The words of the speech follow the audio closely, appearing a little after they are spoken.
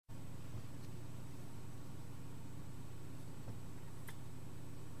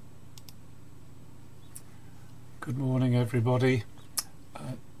Good morning, everybody.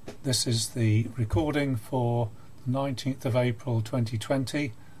 This is the recording for the 19th of April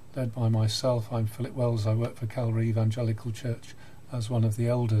 2020, led by myself. I'm Philip Wells. I work for Calvary Evangelical Church as one of the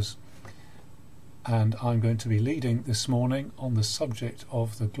elders. And I'm going to be leading this morning on the subject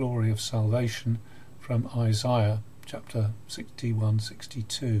of the glory of salvation from Isaiah chapter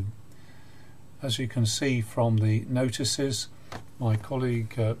 61-62. As you can see from the notices, my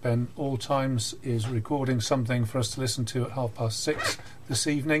colleague Ben Alltimes is recording something for us to listen to at 6:30 this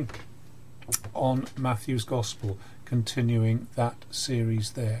evening on Matthew's Gospel, continuing that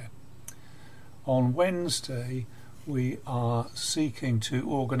series there. On Wednesday, we are seeking to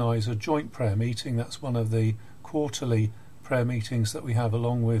organise a joint prayer meeting. That's one of the quarterly prayer meetings that we have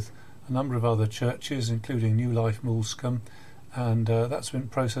along with a number of other churches, including New Life Moulscombe, and that's in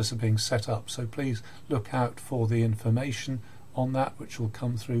process of being set up. So please look out for the information on that, which will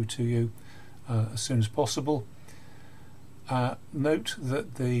come through to you as soon as possible. Note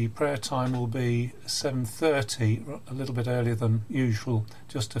that the prayer time will be 7:30, a little bit earlier than usual,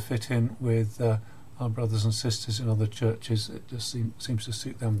 just to fit in with our brothers and sisters in other churches. It just seems to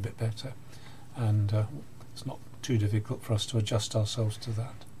suit them a bit better, and it's not too difficult for us to adjust ourselves to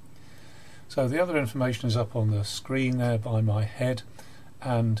that. So the other information is up on the screen there by my head,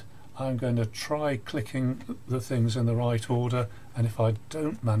 and I'm going to try clicking the things in the right order, and if I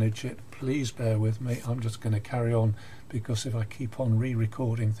don't manage it, please bear with me. I'm just going to carry on, because if I keep on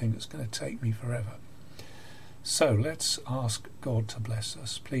re-recording things, it's going to take me forever. So let's ask God to bless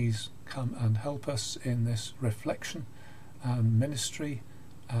us. Please come and help us in this reflection and ministry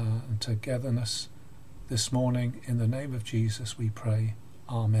and togetherness this morning. In the name of Jesus we pray.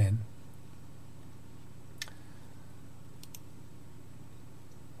 Amen.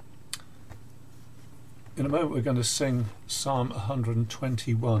 In a moment we're going to sing Psalm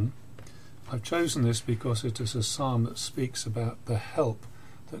 121. I've chosen this because it is a psalm that speaks about the help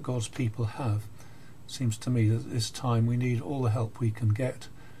that God's people have. It seems to me that at this time we need all the help we can get,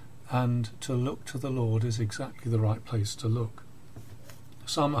 and to look to the Lord is exactly the right place to look.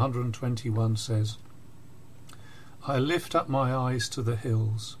 Psalm 121 says, I lift up my eyes to the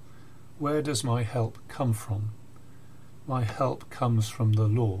hills. Where does my help come from? My help comes from the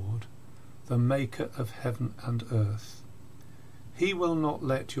Lord, the maker of heaven and earth. He will not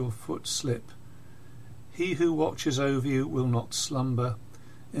let your foot slip. He who watches over you will not slumber.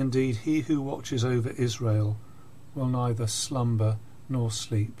 Indeed, he who watches over Israel will neither slumber nor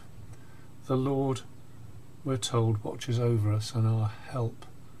sleep. The Lord, we're told, watches over us, and our help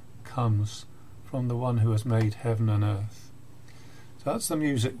comes from the one who has made heaven and earth. So that's the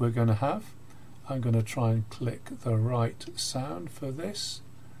music we're going to have. I'm going to try and click the right sound for this.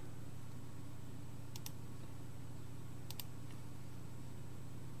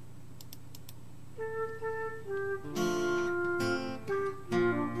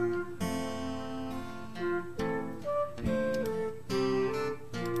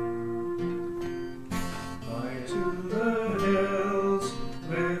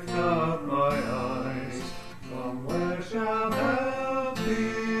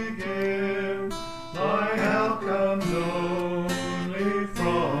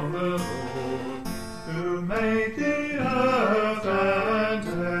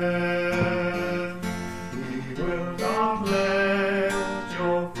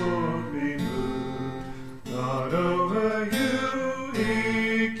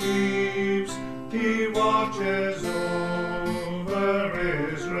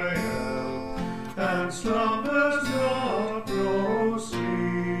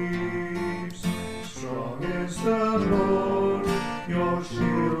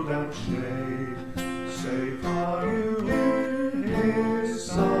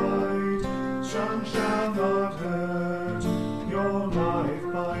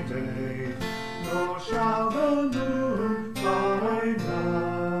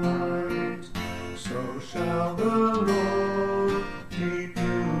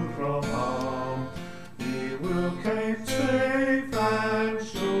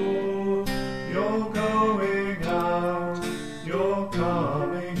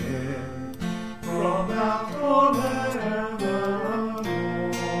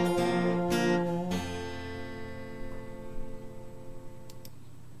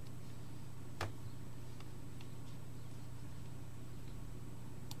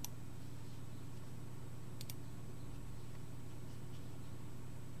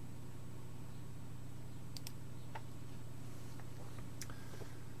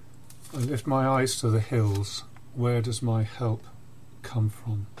 I lift my eyes to the hills. Where does my help come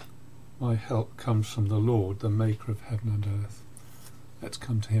from? My help comes from the Lord, the maker of heaven and earth. Let's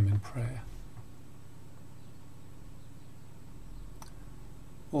come to him in prayer.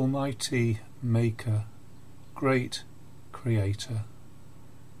 Almighty Maker, great Creator,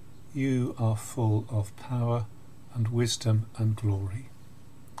 you are full of power and wisdom and glory.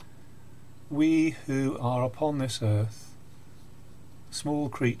 We who are upon this earth, small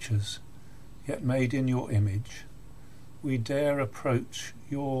creatures, yet made in your image, we dare approach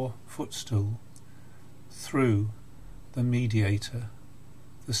your footstool through the mediator,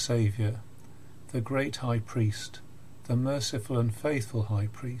 the Saviour, the great High Priest, the merciful and faithful High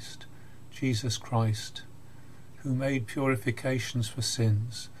Priest, Jesus Christ, who made purifications for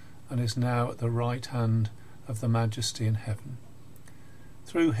sins and is now at the right hand of the Majesty in heaven.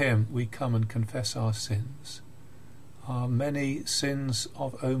 Through him we come and confess our sins, our many sins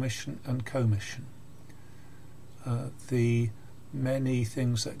of omission and commission, the many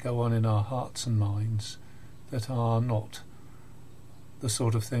things that go on in our hearts and minds that are not the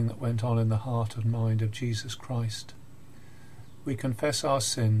sort of thing that went on in the heart and mind of Jesus Christ. We confess our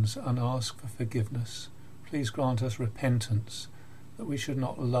sins and ask for forgiveness. Please grant us repentance, that we should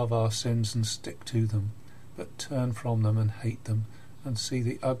not love our sins and stick to them, but turn from them and hate them and see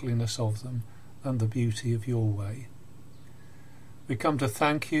the ugliness of them and the beauty of your way. We come to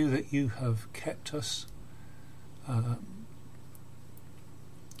thank you that you have kept us,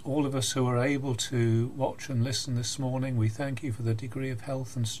 all of us who are able to watch and listen this morning. We thank you for the degree of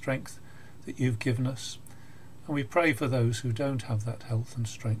health and strength that you've given us, and we pray for those who don't have that health and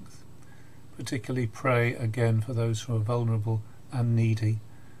strength. Particularly pray again for those who are vulnerable and needy,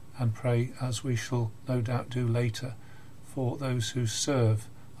 and pray, as we shall no doubt do later, for those who serve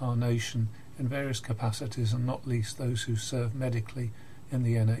our nation in various capacities, and not least those who serve medically in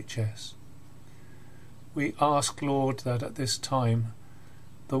the NHS. We ask, Lord, that at this time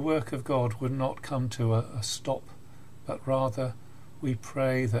the work of God would not come to a stop, but rather we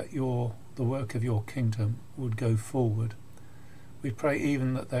pray that the work of your kingdom would go forward. We pray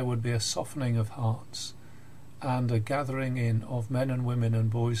even that there would be a softening of hearts and a gathering in of men and women and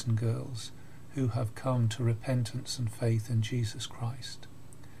boys and girls who have come to repentance and faith in Jesus Christ.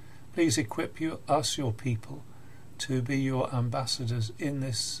 Please equip us, your people, to be your ambassadors in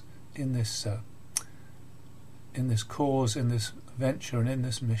this cause, in this venture and in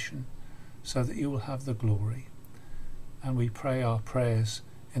this mission, so that you will have the glory. And we pray our prayers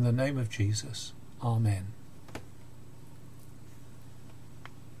in the name of Jesus. Amen.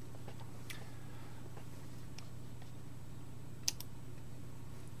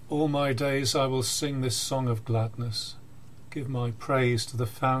 All my days I will sing this song of gladness, give my praise to the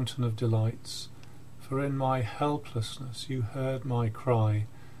fountain of delights, for in my helplessness you heard my cry,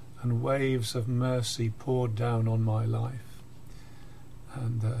 and waves of mercy poured down on my life.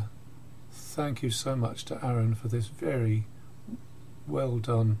 And thank you so much to Aaron for this very well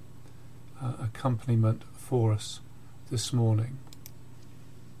done accompaniment for us this morning.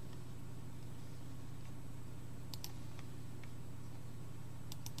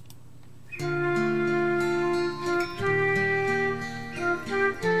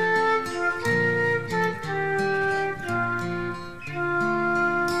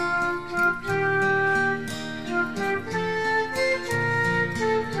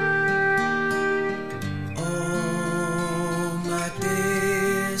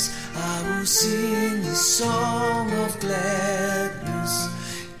 Sing the song of gladness,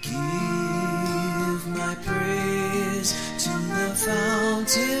 give my praise to the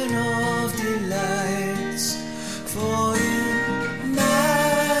fountain of delights. For in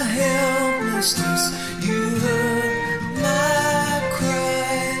my helplessness you heard my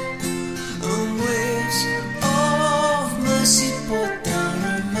cry, and waves of mercy poured down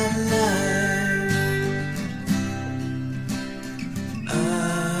on my life.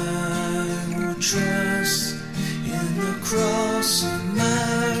 Trust in the cross of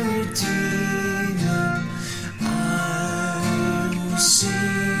my Redeemer. I will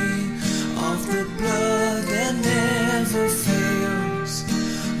sing of the blood that never fails,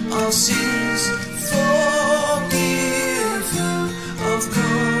 all sins forgiven, of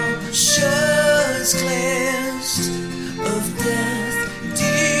conscience cleansed, of death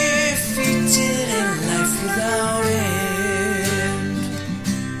defeated, and life without end.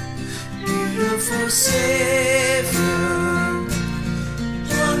 Beautiful Savior,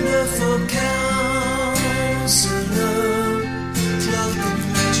 wonderful Counselor, clothed in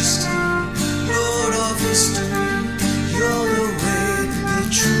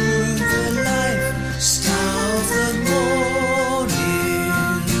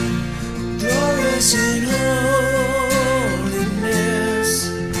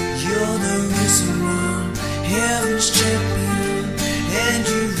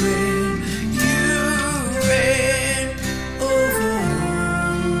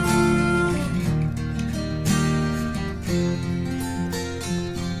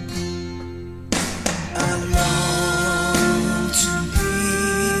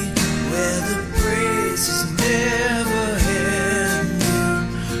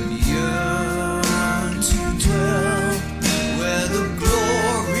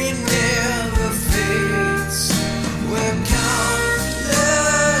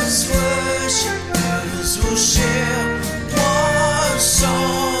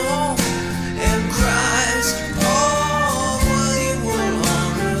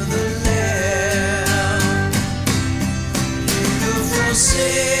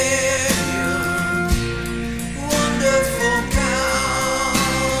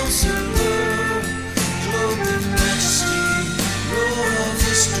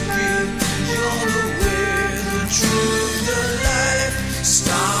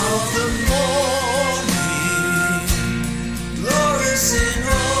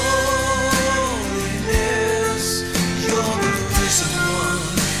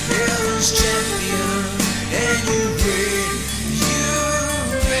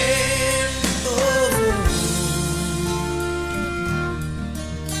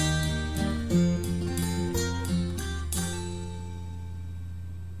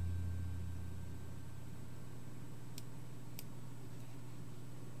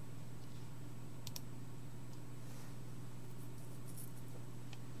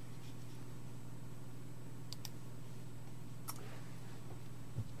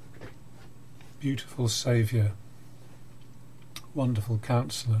Beautiful Saviour, wonderful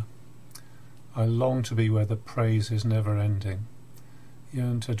Counsellor, I long to be where the praise is never ending,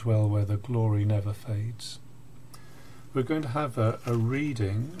 yearn to dwell where the glory never fades. We're going to have a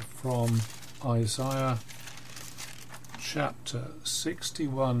reading from Isaiah chapter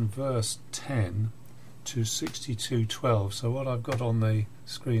 61 verse 10 to 62:12. So what I've got on the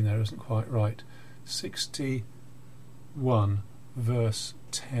screen there isn't quite right. 61 verse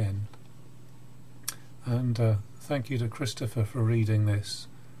 10. And thank you to Christopher for reading this.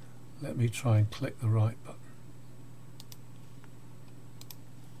 Let me try and click the right button.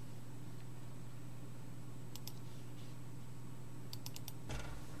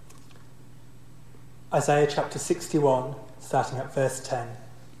 Isaiah chapter 61, starting at verse 10.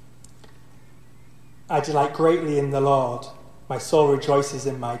 I delight greatly in the Lord, my soul rejoices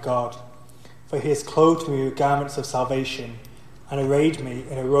in my God, for he has clothed me with garments of salvation, and arrayed me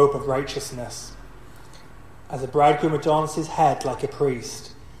in a robe of righteousness. As a bridegroom adorns his head like a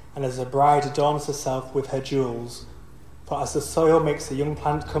priest, and as a bride adorns herself with her jewels. For as the soil makes a young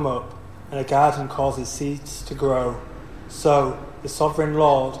plant come up, and a garden causes seeds to grow, so the sovereign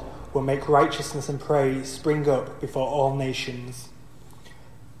Lord will make righteousness and praise spring up before all nations.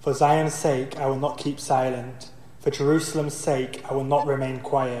 For Zion's sake I will not keep silent, for Jerusalem's sake I will not remain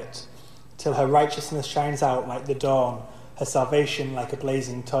quiet, till her righteousness shines out like the dawn, her salvation like a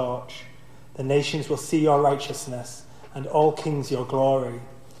blazing torch. The nations will see your righteousness, and all kings your glory.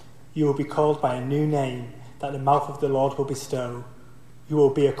 You will be called by a new name that the mouth of the Lord will bestow. You will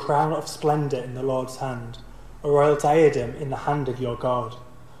be a crown of splendour in the Lord's hand, a royal diadem in the hand of your God.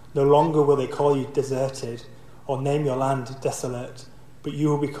 No longer will they call you deserted, or name your land desolate, but you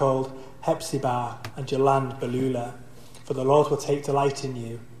will be called Hephzibah, and your land Beulah. For the Lord will take delight in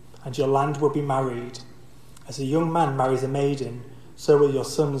you, and your land will be married. As a young man marries a maiden, so will your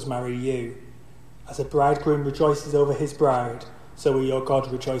sons marry you. As a bridegroom rejoices over his bride, so will your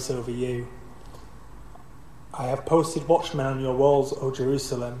God rejoice over you. I have posted watchmen on your walls, O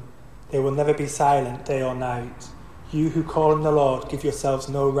Jerusalem. They will never be silent day or night. You who call on the Lord, give yourselves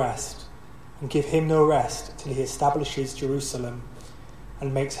no rest, and give him no rest till he establishes Jerusalem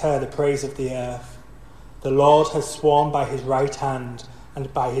and makes her the praise of the earth. The Lord has sworn by his right hand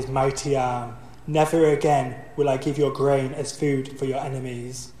and by his mighty arm, never again will I give your grain as food for your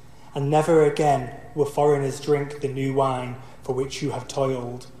enemies, and never again will foreigners drink the new wine for which you have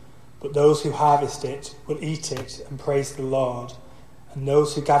toiled. But those who harvest it will eat it and praise the Lord, and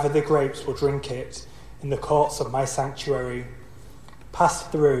those who gather the grapes will drink it in the courts of my sanctuary. Pass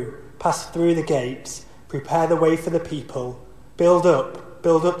through the gates, prepare the way for the people, build up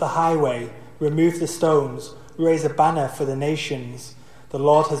the highway, remove the stones, raise a banner for the nations. The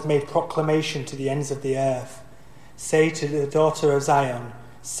Lord has made proclamation to the ends of the earth. Say to the daughter of Zion,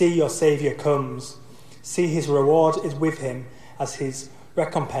 see your Saviour comes. See his reward is with him, as his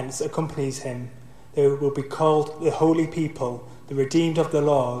recompense accompanies him. They will be called the holy people, the redeemed of the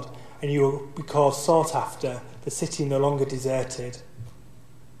Lord, and you will be called sought after, the city no longer deserted.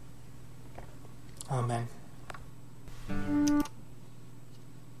 Amen.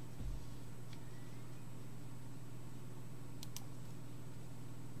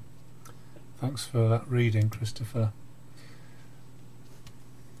 Thanks for that reading, Christopher.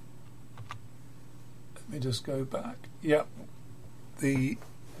 Let me just go back. Yep. It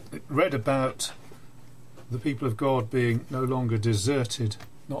read about the people of God being no longer deserted,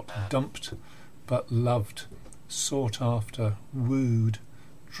 not dumped, but loved, sought after, wooed,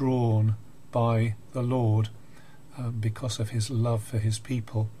 drawn by the Lord because of his love for his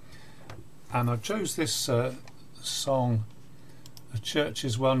people. And I chose this song, The Church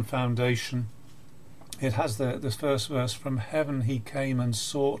is One Foundation. It has this first verse, from heaven he came and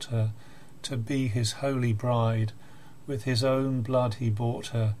sought her to be his holy bride. With his own blood he bought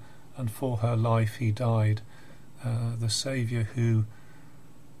her, and for her life he died. The Saviour who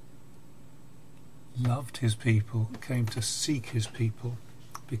loved his people, came to seek his people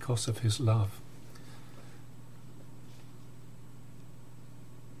because of his love.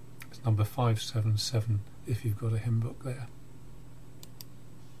 It's number 577 if you've got a hymn book there.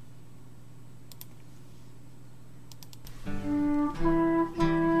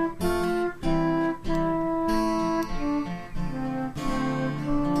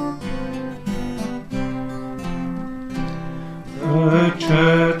 The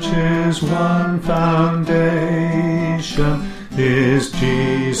church is one foundation, is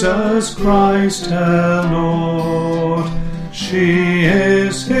Jesus Christ her Lord. She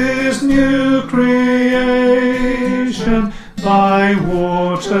is his new creation, by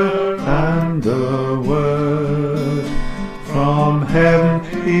water and the word. From heaven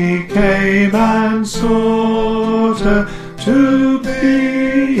he came and sought her to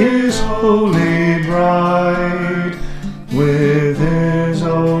be his holy bride. With his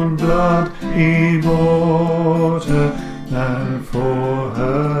own blood he bought her, and for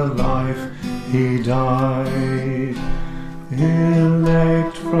her life he died.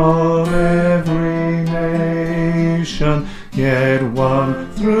 Elect from every nation, yet one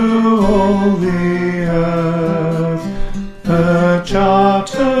through all the earth, a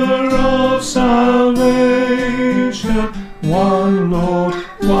charter of salvation, one Lord,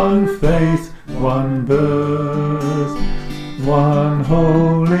 one faith, one birth, one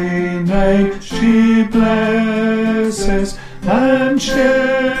holy name she blesses, and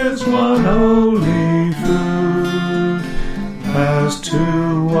shares one holy food. As to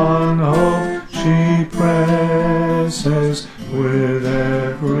one hope she presses, with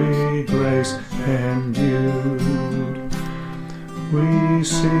every grace endued. We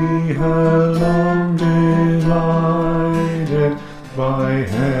see her long divided by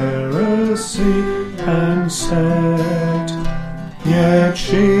heresy and sect, yet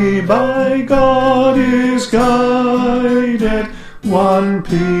she by God is guided, one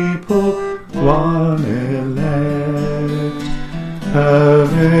people, one elect. Her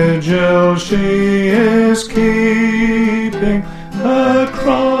vigil she is keeping, her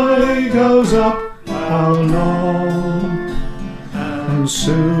cry goes up, how long? And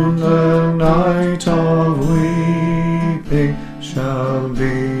soon the night of weeping shall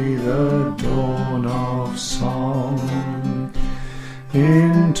be the dawn of song.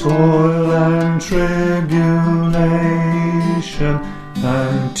 In toil and tribulation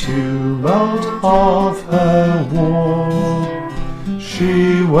and tumult of her war,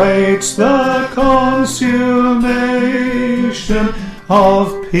 she waits the consummation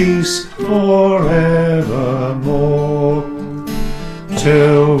of peace forevermore,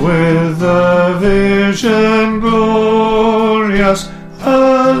 till with the vision glorious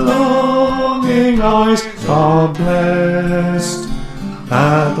her longing eyes are blessed.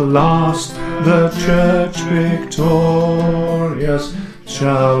 At last the church victorious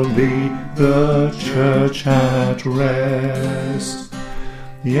shall be the church at rest.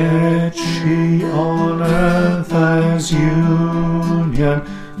 Yet she on earth has union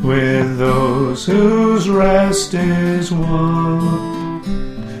with those whose rest is won,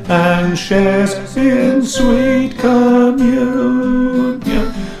 and shares in sweet communion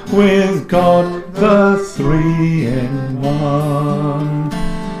with God the three in one,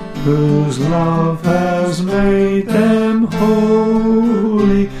 whose love has made them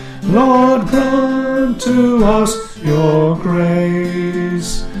holy. Lord, grant to us your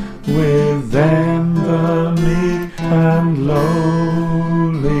grace, with them the meek and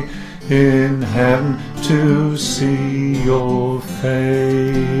lowly in heaven to see your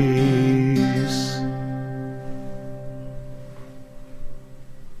face.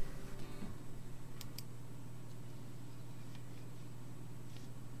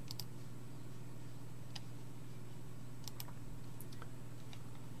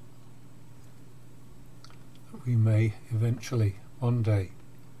 We may eventually, one day,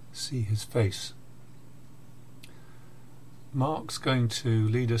 see his face. Mark's going to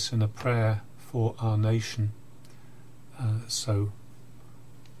lead us in a prayer for our nation. So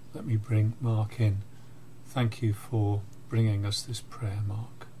let me bring Mark in. Thank you for bringing us this prayer,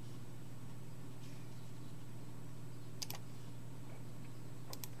 Mark.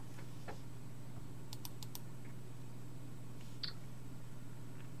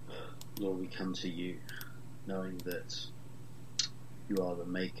 Lord, we come to you knowing that you are the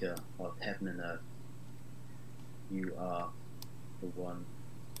maker of heaven and earth. You are the one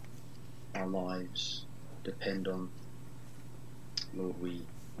our lives depend on. Lord, we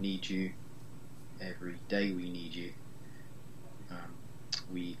need you. Every day we need you.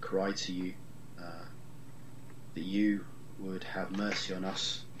 We cry to you that you would have mercy on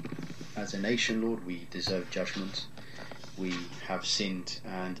us. As a nation, Lord, we deserve judgment. We have sinned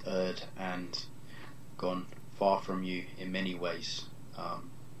and erred and gone far from you in many ways.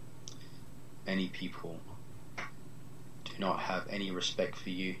 Many people do not have any respect for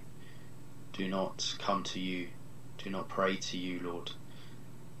you, do not come to you, do not pray to you, Lord,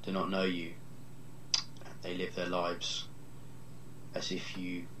 do not know you. They live their lives as if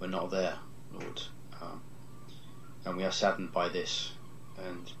you were not there, Lord. And we are saddened by this,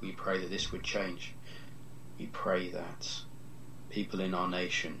 and we pray that this would change. We pray that people in our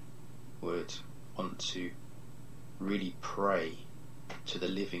nation would want to really pray to the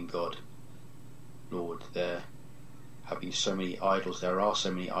living God. Lord, there have been so many idols, there are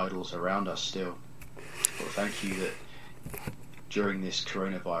so many idols around us still. Lord, thank you that during this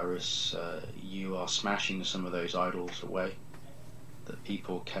coronavirus, you are smashing some of those idols away, that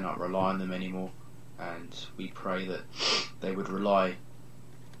people cannot rely on them anymore, and we pray that they would rely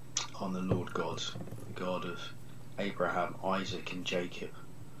on the Lord God, the God of Abraham, Isaac and Jacob.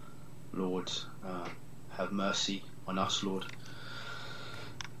 Lord, have mercy on us, Lord.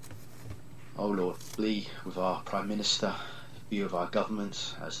 Oh Lord, be with our Prime Minister, be with our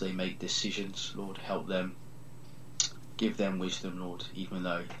government as they make decisions. Lord, help them, give them wisdom, Lord, even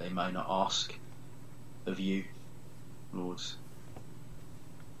though they may not ask of you. Lord,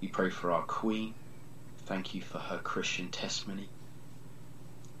 we pray for our Queen. Thank you for her Christian testimony.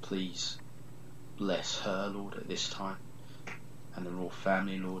 Please bless her, Lord, at this time, and the royal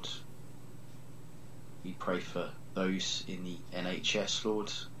family, Lord. We pray for those in the NHS,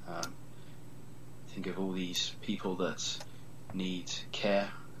 Lord. Think of all these people that need care,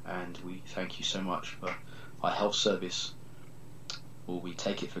 and we thank you so much for our health service. Well, we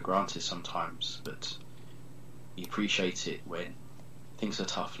take it for granted sometimes, but we appreciate it when things are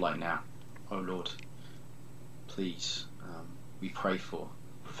tough like now. Oh Lord, please, we pray for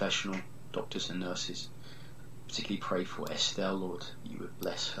professional doctors and nurses. Particularly pray for Estelle, Lord. You would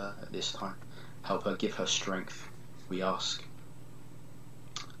bless her at this time. Help her, give her strength, we ask.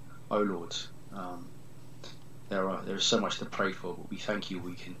 Oh Lord, there is so much to pray for, but we thank you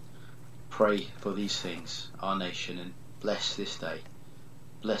we can pray for these things, our nation, and bless this day.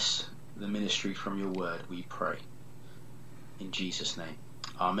 Bless the ministry from your word, we pray. In Jesus' name.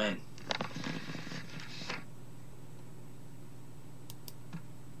 Amen.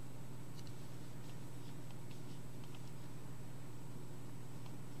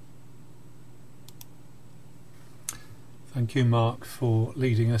 Thank you, Mark, for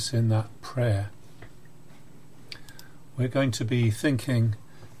leading us in that prayer. We're going to be thinking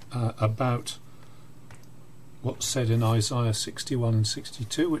about what's said in Isaiah 61 and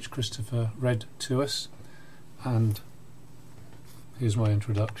 62, which Christopher read to us. And here's my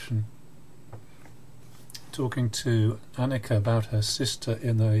introduction. Talking to Annika about her sister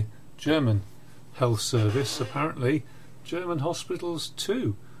in the German health service. Apparently, German hospitals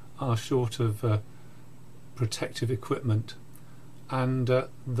too are short of protective equipment, and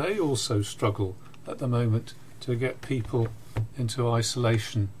they also struggle at the moment to get people into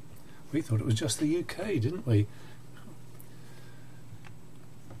isolation. We thought it was just the UK, didn't we?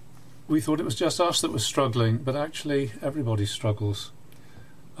 We thought it was just us that was struggling, but actually everybody struggles,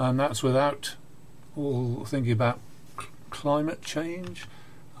 and that's without all thinking about climate change,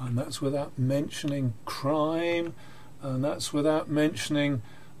 and that's without mentioning crime, and that's without mentioning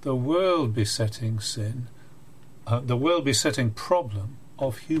the world besetting sin, the world besetting problem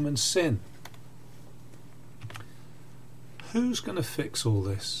of human sin. Who's going to fix all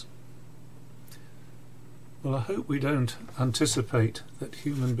this? Well, I hope we don't anticipate that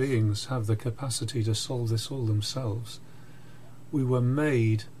human beings have the capacity to solve this all themselves. We were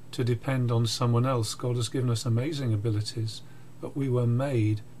made to depend on someone else. God has given us amazing abilities, but we were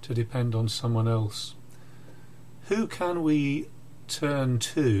made to depend on someone else. Who can we turn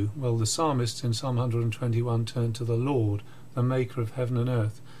to? Well, the psalmist in Psalm 121 turned to the Lord, the maker of heaven and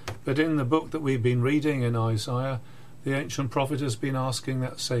earth. But in the book that we've been reading in Isaiah, the ancient prophet has been asking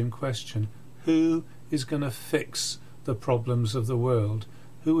that same question. Who is going to fix the problems of the world?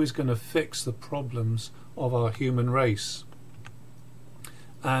 Who is going to fix the problems of our human race?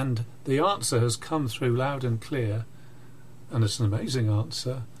 And the answer has come through loud and clear, and it's an amazing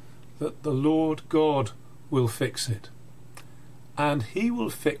answer, that the Lord God will fix it. And he will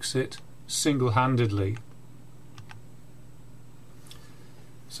fix it single-handedly.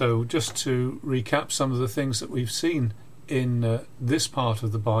 So just to recap some of the things that we've seen in this part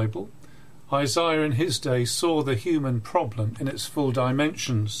of the Bible, Isaiah in his day saw the human problem in its full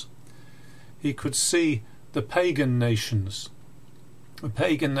dimensions. He could see the pagan nations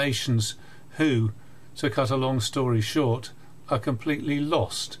who, to cut a long story short, are completely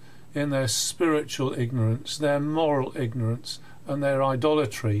lost in their spiritual ignorance, their moral ignorance, and their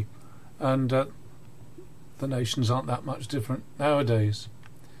idolatry, and the nations aren't that much different nowadays.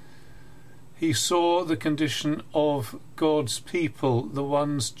 He saw the condition of God's people, the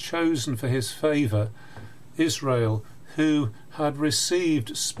ones chosen for his favour, Israel, who had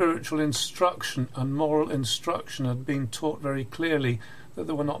received spiritual instruction and moral instruction, had been taught very clearly that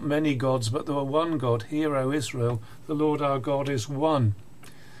there were not many gods, but there were one God. Hear, O Israel, the Lord our God is one.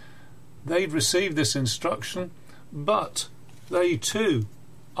 They'd received this instruction, but they too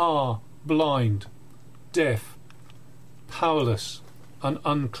are blind, deaf, powerless, and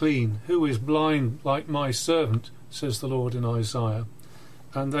unclean. Who is blind like my servant, says the Lord in Isaiah.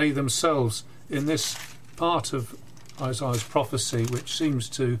 And they themselves, in this part of Isaiah's prophecy, which seems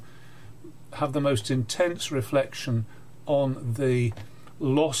to have the most intense reflection on the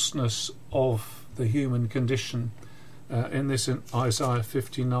lostness of the human condition. In Isaiah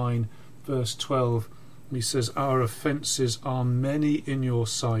 59 verse 12, he says, "Our offences are many in your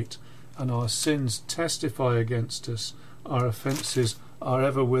sight, and our sins testify against us. Our offences are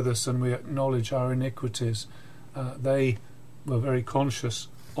ever with us, and we acknowledge our iniquities." They were very conscious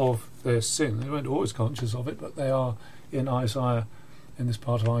of their sin. They weren't always conscious of it, but they are in Isaiah, in this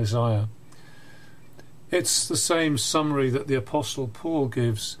part of Isaiah. It's the same summary that the Apostle Paul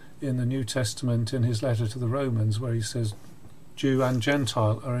gives in the New Testament in his letter to the Romans, where he says Jew and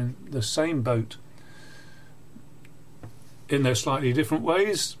Gentile are in the same boat. In their slightly different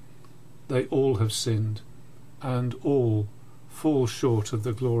ways, they all have sinned, and all fall short of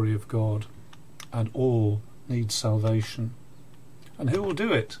the glory of God, and all need salvation. And who will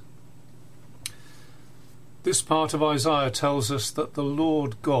do it? This part of Isaiah tells us that the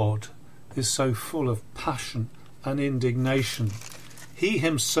Lord God is so full of passion and indignation. He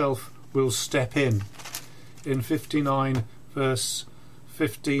himself will step in. In 59 verse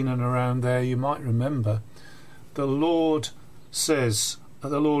 15 and around there, you might remember, the Lord says,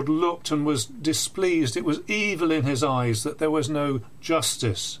 the Lord looked and was displeased. It was evil in his eyes that there was no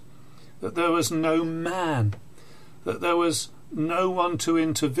justice, that there was no man, that there was no one to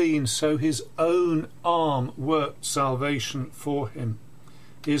intervene, so his own arm worked salvation for him.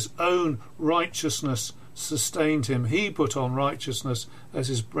 His own righteousness sustained him. He put on righteousness as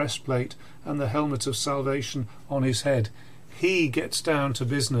his breastplate and the helmet of salvation on his head. He gets down to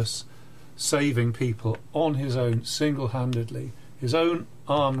business, saving people on his own, single-handedly. His own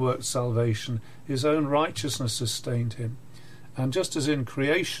arm worked salvation. His own righteousness sustained him. And just as in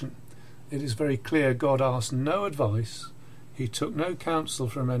creation, it is very clear God asked no advice. He took no counsel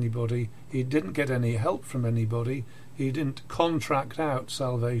from anybody. He didn't get any help from anybody. He didn't contract out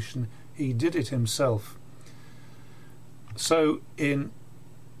salvation. He did it himself. So in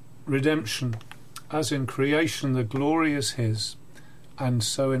redemption, as in creation, the glory is his, and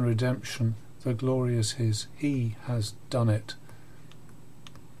so in redemption, the glory is his. He has done it.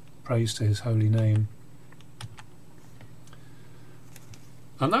 Praise to his holy name.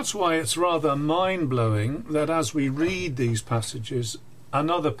 And that's why it's rather mind-blowing that as we read these passages,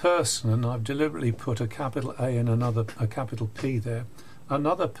 another person, and I've deliberately put a capital A and a capital P there,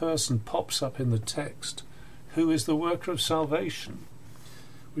 another person pops up in the text who is the worker of salvation.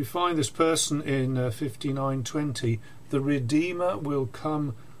 We find this person in 59:20. The Redeemer will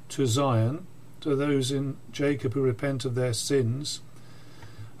come to Zion, to those in Jacob who repent of their sins.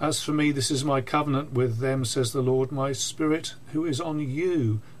 As for me, this is my covenant with them, says the Lord. My spirit who is on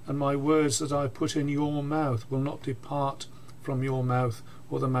you, and my words that I put in your mouth will not depart from your mouth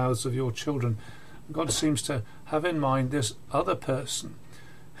or the mouths of your children. God seems to have in mind this other person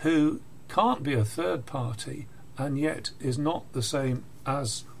who can't be a third party and yet is not the same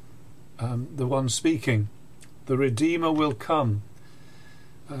as the one speaking. The Redeemer will come.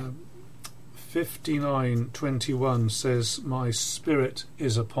 59:21 says, my spirit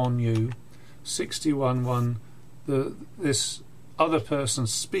is upon you. 61:1, this other person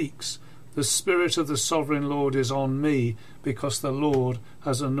speaks, the Spirit of the Sovereign Lord is on me, because the Lord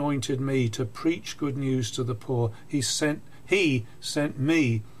has anointed me to preach good news to the poor. He sent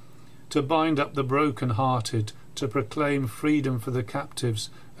me to bind up the brokenhearted, to proclaim freedom for the captives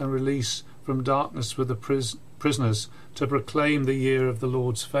and release from darkness for the prisoners, to proclaim the year of the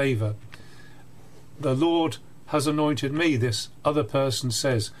Lord's favour. The Lord has anointed me, this other person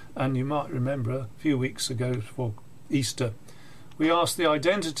says. And you might remember a few weeks ago for Easter, we asked the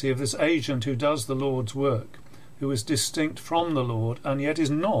identity of this agent who does the Lord's work, who is distinct from the Lord and yet is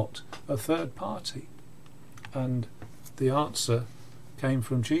not a third party. And the answer came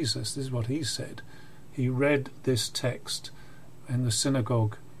from Jesus. This is what he said. He read this text in the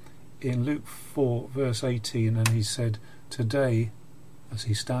synagogue in Luke 4 verse 18, and he said, today, as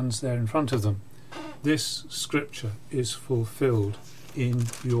he stands there in front of them, this scripture is fulfilled in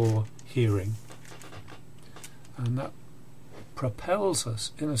your hearing. And that propels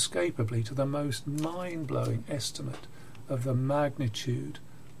us inescapably to the most mind-blowing estimate of the magnitude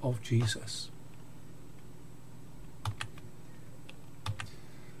of Jesus.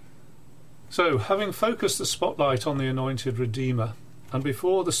 So, having focused the spotlight on the anointed Redeemer, and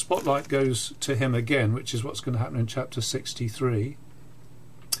before the spotlight goes to him again, which is what's going to happen in chapter 63,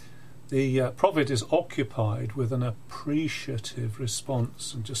 the prophet is occupied with an appreciative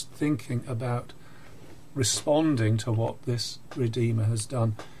response and just thinking about responding to what this Redeemer has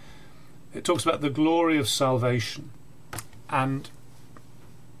done. It talks about the glory of salvation, and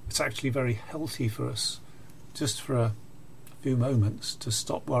it's actually very healthy for us just for a few moments to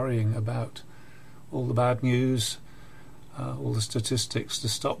stop worrying about all the bad news, all the statistics, to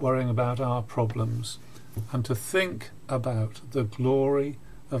stop worrying about our problems, and to think about the glory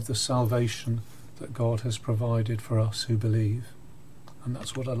of the salvation that God has provided for us who believe. And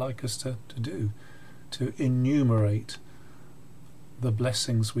that's what I'd like us to do, to enumerate the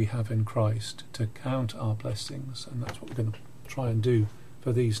blessings we have in Christ, to count our blessings, and that's what we're going to try and do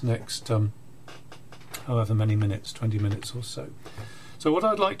for these next however many minutes, 20 minutes or so. So what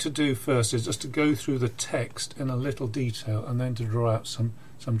I'd like to do first is just to go through the text in a little detail and then to draw out some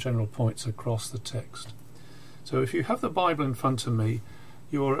general points across the text. So if you have the Bible in front of me,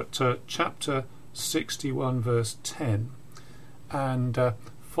 you're at chapter 61 verse 10, and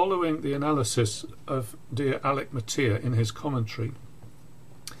following the analysis of dear Alec Mattia in his commentary,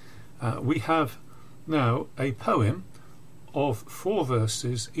 we have now a poem of 4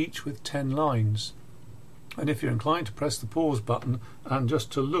 verses, each with 10 lines. And if you're inclined to press the pause button and just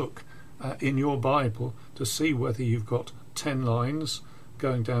to look in your Bible to see whether you've got 10 lines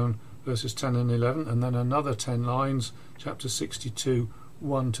going down verses 10 and 11, and then another 10 lines, chapter 62,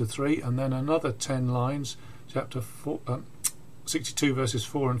 1 to 3, and then another 10 lines, chapter 62 verses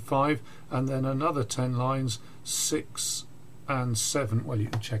 4 and 5, and then another 10 lines, 6 and 7. Well, you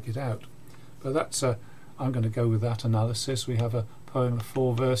can check it out. But that's I'm going to go with that analysis. We have a poem of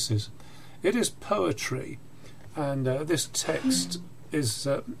 4 verses. It is poetry, and this text is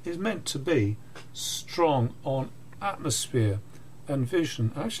meant to be strong on atmosphere and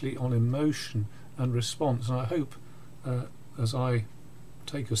vision, actually on emotion and response. And I hope as I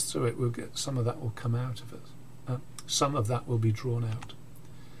take us through it, we'll get some of that will come out of it. Some of that will be drawn out.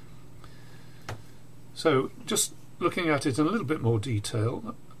 So just looking at it in a little bit more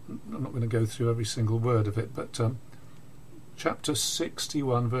detail, I'm not going to go through every single word of it, but chapter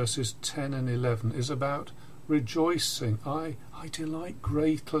 61 verses 10 and 11 is about rejoicing. I delight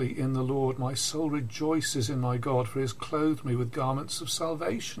greatly in the Lord. My soul rejoices in my God, for he has clothed me with garments of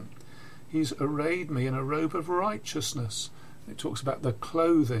salvation. He's arrayed me in a robe of righteousness. It talks about the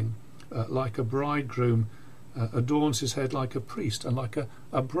clothing, like a bridegroom adorns his head like a priest, and like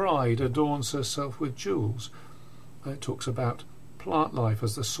a bride adorns herself with jewels. It talks about plant life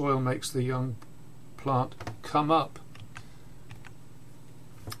as the soil makes the young plant come up,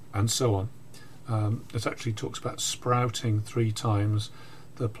 and so on. It actually talks about sprouting 3 times.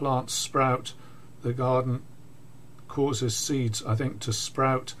 The plants sprout, the garden causes seeds, I think, to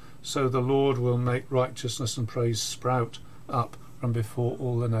sprout, so the Lord will make righteousness and praise sprout up from before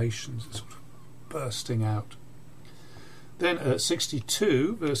all the nations. It's sort of bursting out. Then at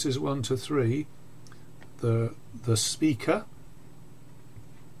 62 verses 1 to 3, the speaker,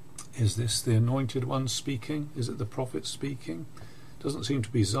 is this the anointed one speaking? Is it the prophet speaking? Doesn't seem to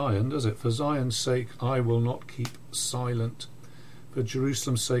be Zion, does it? For Zion's sake I will not keep silent. For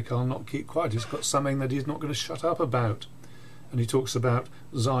Jerusalem's sake I'll not keep quiet. He's got something that he's not going to shut up about. And he talks about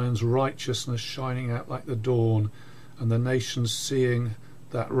Zion's righteousness shining out like the dawn, and the nations seeing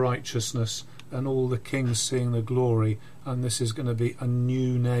that righteousness, and all the kings seeing the glory, and this is going to be a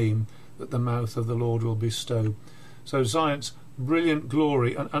new name that the mouth of the Lord will bestow. So Zion's brilliant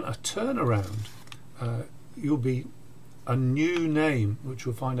glory and a turnaround. You'll be a new name, which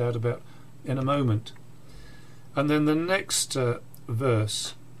we'll find out about in a moment. And then the next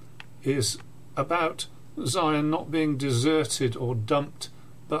verse is about Zion not being deserted or dumped,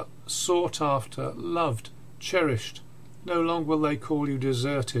 but sought after, loved, cherished. No longer will they call you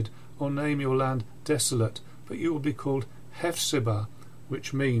deserted or name your land desolate, but you will be called Hephzibah,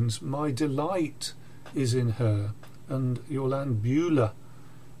 which means my delight is in her, and your land Beulah,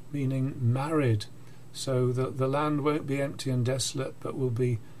 meaning married. So that the land won't be empty and desolate, but will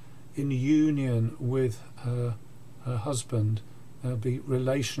be in union with her husband. There'll be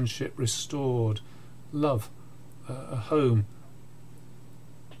relationship restored, love, a home.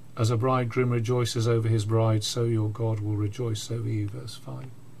 As a bridegroom rejoices over his bride, so your God will rejoice over you. Verse 5.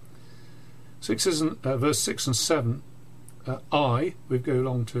 Verse 6 and 7. We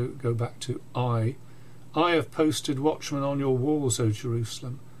go back to I have posted watchmen on your walls, O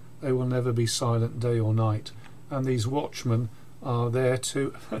Jerusalem. They will never be silent day or night. And these watchmen are there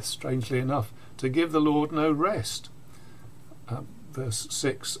to, strangely enough, to give the Lord no rest. Verse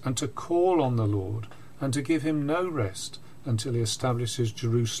 6, and to call on the Lord, and to give him no rest, until he establishes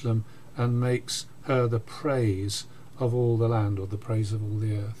Jerusalem and makes her the praise of all the land, or the praise of all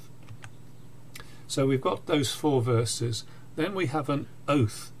the earth. So we've got those 4 verses. Then we have an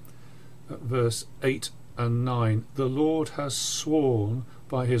oath. Verse 8 and 9. The Lord has sworn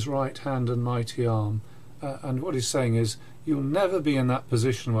by his right hand and mighty arm. And what he's saying is, you'll never be in that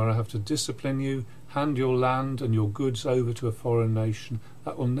position where I have to discipline you, hand your land and your goods over to a foreign nation.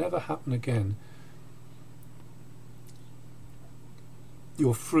 That will never happen again.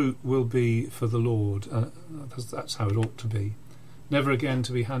 Your fruit will be for the Lord. That's how it ought to be. Never again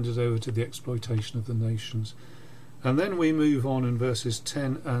to be handed over to the exploitation of the nations. And then we move on in verses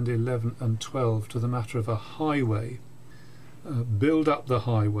 10 and 11 and 12 to the matter of a highway. Build up the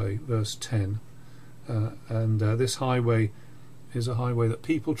highway, verse 10. This highway is a highway that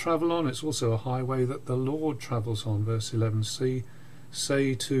people travel on. It's also a highway that the Lord travels on, verse 11c.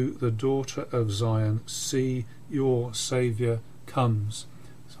 Say to the daughter of Zion, see, your Saviour comes.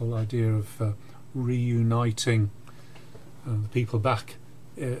 This whole idea of reuniting the people back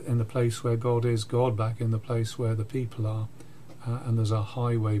in the place where God is, God back in the place where the people are, and there's a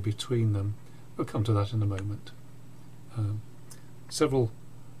highway between them. We'll come to that in a moment. Several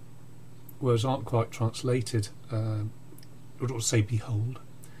words aren't quite translated. It ought to say behold.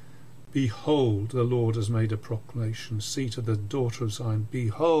 Behold, the Lord has made a proclamation. See to the daughter of Zion,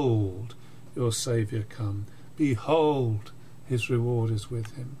 behold, your Saviour come. Behold, his reward is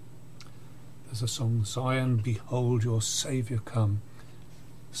with him. There's a song, Zion, behold, your Saviour come,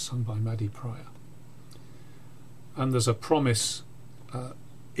 sung by Maddie Pryor. And there's a promise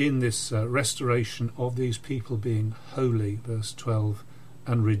in this restoration of these people being holy, verse 12,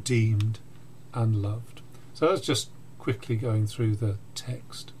 and redeemed and loved. So that's just quickly going through the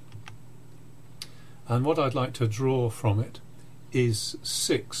text. And what I'd like to draw from it is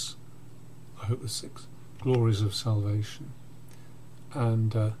 6 glories of salvation.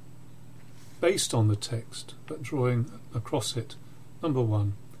 And based on the text, but drawing across it, number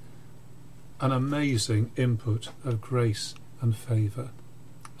 1, an amazing input of grace and favour.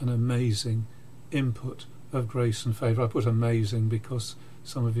 An amazing input of grace and favour. I put amazing because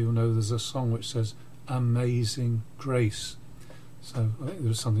some of you know there's a song which says amazing grace. So I think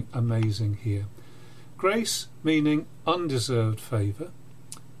there's something amazing here. Grace meaning undeserved favour.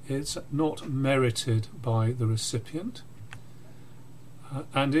 It's not merited by the recipient.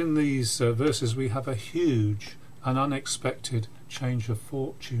 And in these verses we have a huge and unexpected change of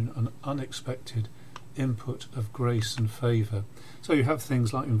fortune, an unexpected input of grace and favour. So you have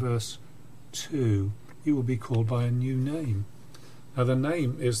things like in verse 2, you will be called by a new name. Now the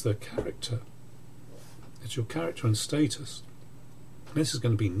name is the character. It's your character and status. This is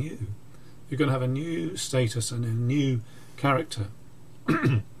going to be new. You're going to have a new status and a new character.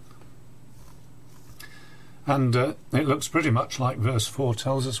 And it looks pretty much like verse 4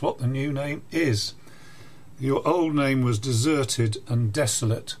 tells us what the new name is. Your old name was deserted and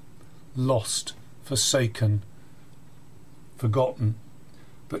desolate, lost, forsaken, forgotten.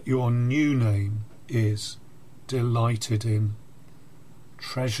 But your new name is delighted in,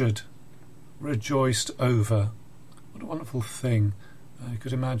 treasured, rejoiced over. What a wonderful thing. You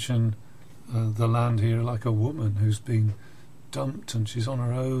could imagine the land here like a woman who's been dumped and she's on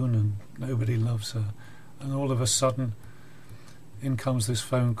her own and nobody loves her. And all of a sudden, in comes this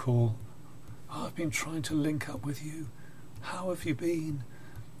phone call. Oh, I've been trying to link up with you. How have you been?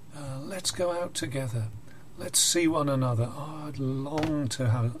 Let's go out together. Let's see one another. Oh, I'd long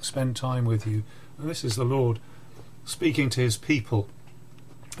to spend time with you. And this is the Lord speaking to his people.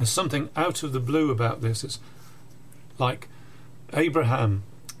 There's something out of the blue about this. It's like Abraham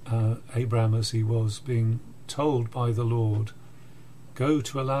as he was being told by the Lord, go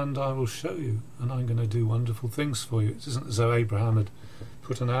to a land I will show you, and I'm going to do wonderful things for you. It isn't as though Abraham had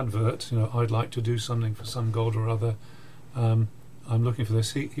put an advert, I'd like to do something for some god or other. I'm looking for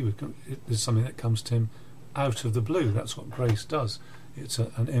this. It's something that comes to him out of the blue. That's what grace does. It's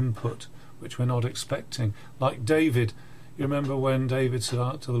an input which we're not expecting. Like David, you remember when David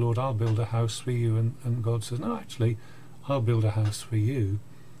said to the Lord, I'll build a house for you, and God says, no, actually, I'll build a house for you.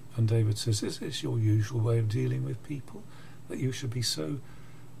 And David says, is this your usual way of dealing with people, that you should be so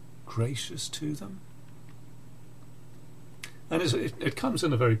gracious to them? And it comes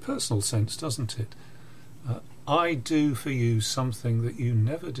in a very personal sense, doesn't it? I do for you something that you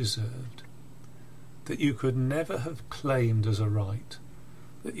never deserved, that you could never have claimed as a right,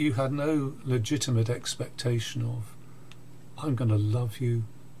 that you had no legitimate expectation of. I'm going to love you,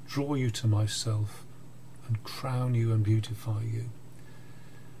 draw you to myself, and crown you and beautify you.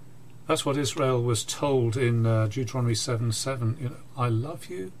 That's what Israel was told in Deuteronomy 7:7. I love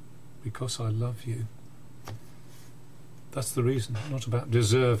you because I love you. That's the reason, not about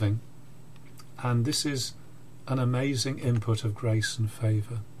deserving. And this is an amazing input of grace and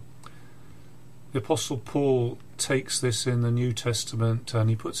favour. The Apostle Paul takes this in the New Testament and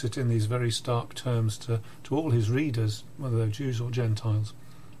he puts it in these very stark terms to all his readers, whether they're Jews or Gentiles.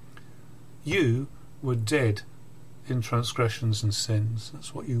 You were dead in transgressions and sins.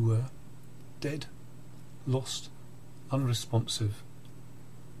 That's what you were. Dead lost, unresponsive.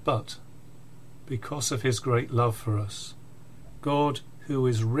 But because of his great love for us, God, who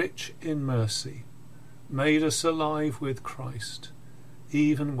is rich in mercy, made us alive with Christ,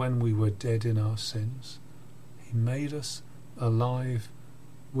 even when we were dead in our sins. He made us alive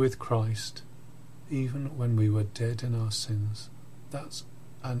with Christ, even when we were dead in our sins. That's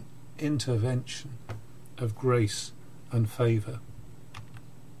an intervention of grace and favour.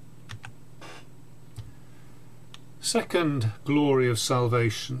 Second glory of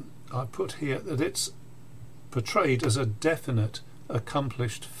salvation, I put here that it's portrayed as a definite,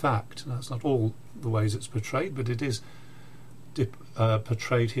 accomplished fact. That's not all the ways it's portrayed, but it is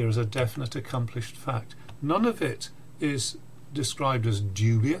portrayed here as a definite, accomplished fact. None of it is described as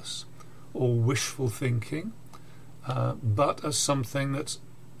dubious or wishful thinking, but as something that's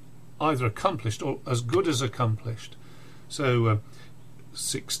either accomplished or as good as accomplished. So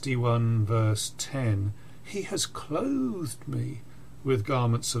 61 verse 10, he has clothed me with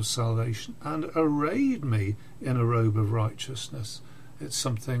garments of salvation and arrayed me in a robe of righteousness. It's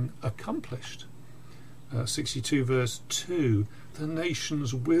something accomplished. 62 verse 2, the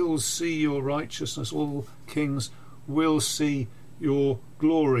nations will see your righteousness, all kings will see your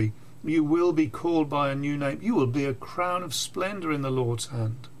glory. You will be called by a new name. You will be a crown of splendour in the Lord's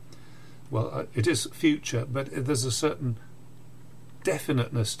hand. Well, it is future, but there's a certain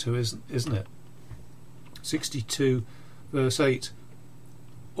definiteness to it, isn't it? 62 verse 8,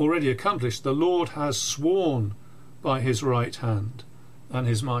 already accomplished. The Lord has sworn by his right hand and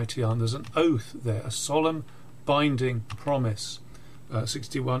his mighty arm. There's an oath there, a solemn binding promise.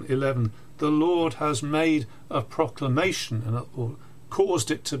 61:11, the Lord has made a proclamation or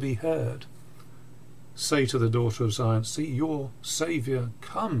caused it to be heard. Say to the daughter of Zion, see, your Saviour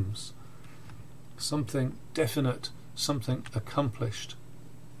comes. Something definite, something accomplished.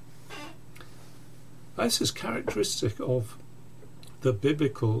 This is characteristic of the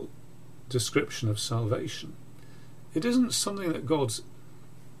biblical description of salvation. It isn't something that God's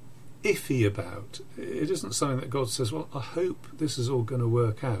iffy about. It isn't something that God says, well, I hope this is all going to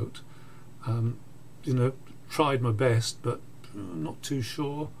work out. Tried my best, but not too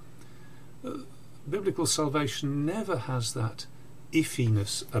sure. Biblical salvation never has that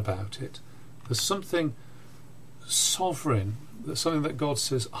iffiness about it. There's something sovereign. There's something that God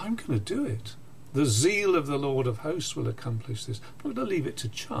says, I'm going to do it. The zeal of the Lord of hosts will accomplish this. I'm not going to leave it to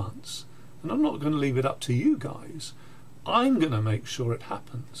chance. And I'm not going to leave it up to you guys. I'm going to make sure it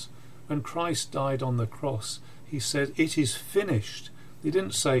happens. When Christ died on the cross, he said, it is finished. He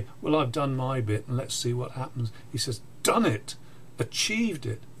didn't say, well, I've done my bit and let's see what happens. He says, done it, achieved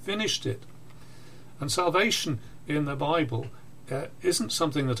it, finished it. And salvation in the Bible isn't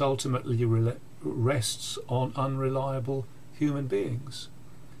something that ultimately rests on unreliable human beings.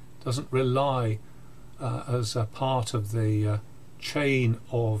 Doesn't rely as a part of the chain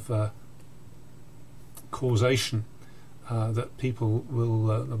of causation that people will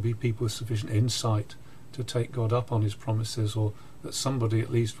there'll be people with sufficient insight to take God up on his promises, or that somebody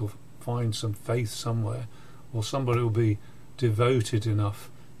at least will find some faith somewhere, or somebody will be devoted enough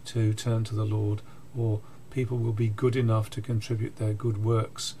to turn to the Lord, or people will be good enough to contribute their good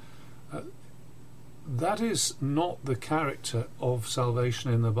works. That is not the character of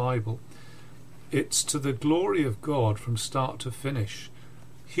salvation in the Bible. It's to the glory of God from start to finish.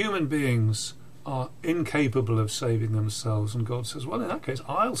 Human beings are incapable of saving themselves, and God says, well, in that case,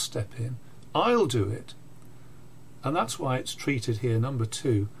 I'll step in, I'll do it. And that's why it's treated here, number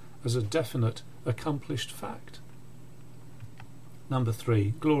 2, as a definite, accomplished fact. Number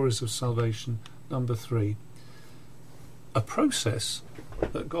 3, glories of salvation. Number 3, a process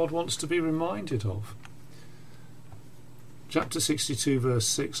that God wants to be reminded of. Chapter 62 verse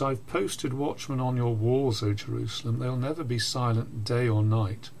 6, I've posted watchmen on your walls, O Jerusalem. They'll never be silent day or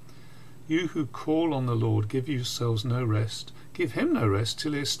night. You who call on the Lord, give yourselves no rest. Give him no rest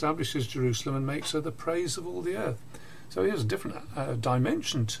till he establishes Jerusalem and makes her the praise of all the earth. So here's a different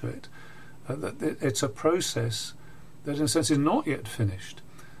dimension to it. That it's a process that in a sense is not yet finished.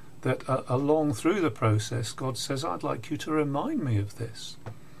 That along through the process, God says, I'd like you to remind me of this.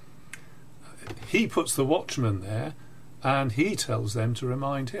 He puts the watchman there, and he tells them to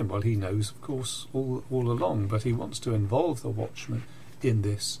remind him. Well, he knows, of course, all along, but he wants to involve the watchman in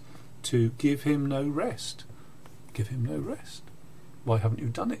this, to give him no rest. Give him no rest. Why haven't you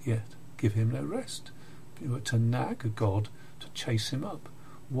done it yet? Give him no rest. You were to nag God to chase him up.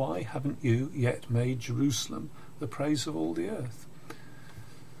 Why haven't you yet made Jerusalem the praise of all the earth?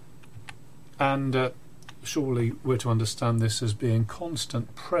 And surely we're to understand this as being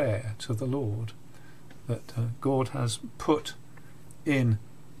constant prayer to the Lord, that God has put in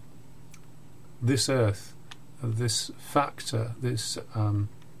this earth, this factor, this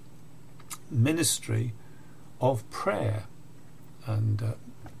ministry of prayer. And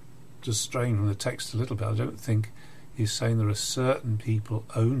just straying from the text a little bit, I don't think he's saying there are certain people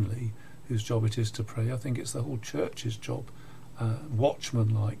only whose job it is to pray. I think it's the whole church's job,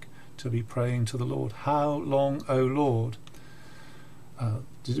 watchman-like, to be praying to the Lord. How long, O Lord?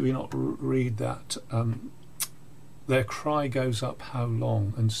 Did we not read that? Their cry goes up, how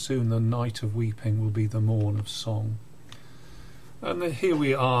long? And soon the night of weeping will be the morn of song. And here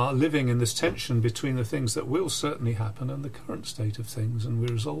we are living in this tension between the things that will certainly happen and the current state of things, and we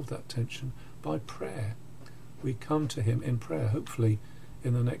resolve that tension by prayer. We come to him in prayer. Hopefully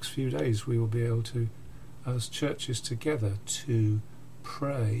in the next few days we will be able to, as churches together, to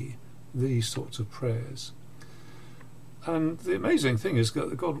pray these sorts of prayers. And the amazing thing is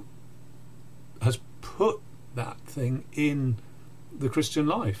that God has put that thing in the Christian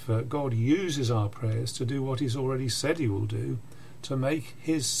life. God uses our prayers to do what he's already said he will do, to make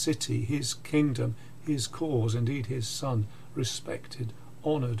his city, his kingdom, his cause, indeed his Son, respected,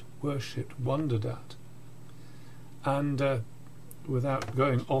 honoured, worshipped, wondered at. And without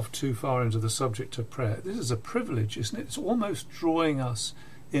going off too far into the subject of prayer, this is a privilege, isn't it? It's almost drawing us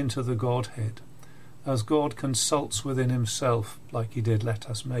into the Godhead. As God consults within himself, like he did, let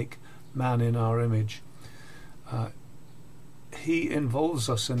us make man in our image. He involves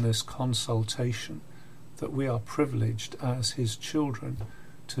us in this consultation, that we are privileged as his children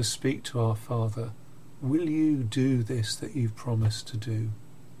to speak to our Father. Will you do this that you've promised to do?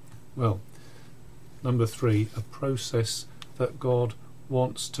 Well, number 3, a process that God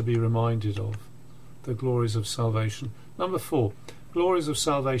wants to be reminded of, the glories of salvation. Number 4, glories of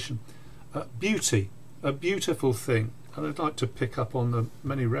salvation. Beauty, a beautiful thing. And I'd like to pick up on the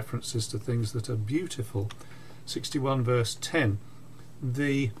many references to things that are beautiful. 61 verse 10,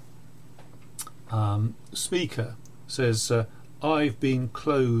 the speaker says, I've been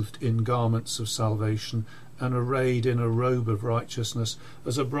clothed in garments of salvation and arrayed in a robe of righteousness,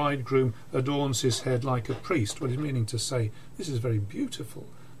 as a bridegroom adorns his head like a priest. What he's meaning to say, this is very beautiful,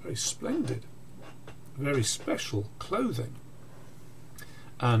 very splendid, very special clothing.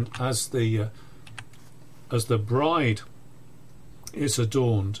 And as the bride is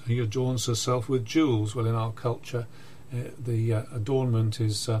adorned, he adorns herself with jewels. Well, in our culture, the adornment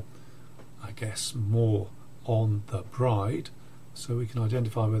is, I guess, more on the bride, so we can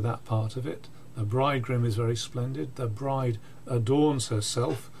identify with that part of it. The bridegroom is very splendid. The bride adorns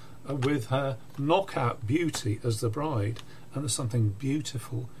herself with her knockout beauty as the bride, and there's something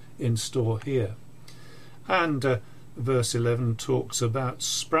beautiful in store here. And verse 11 talks about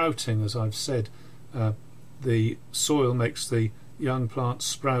sprouting, as I've said. The soil makes the young plants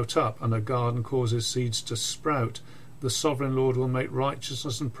sprout up, and a garden causes seeds to sprout. The sovereign Lord will make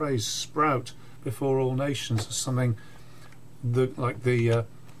righteousness and praise sprout before all nations. Something like the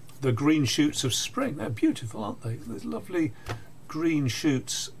green shoots of spring. They're beautiful, aren't they? There's lovely green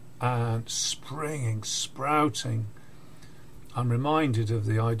shoots and springing, sprouting. I'm reminded of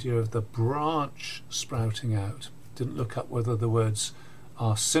the idea of the branch sprouting out. Didn't look up whether the words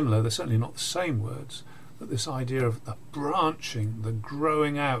are similar. They're certainly not the same words. But this idea of the branching, the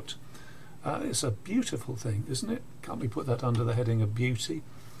growing out, it's a beautiful thing, isn't it? Can't we put that under the heading of beauty?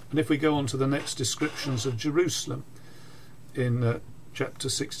 And if we go on to the next descriptions of Jerusalem, in chapter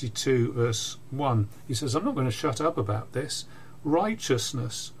 62, verse 1, he says, I'm not going to shut up about this.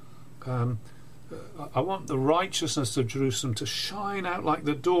 Righteousness. I want the righteousness of Jerusalem to shine out like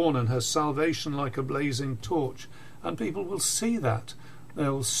the dawn, and her salvation like a blazing torch. And people will see that.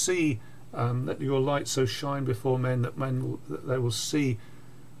 They'll see that your light so shine before men that they will see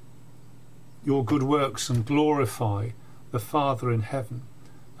your good works and glorify the Father in heaven.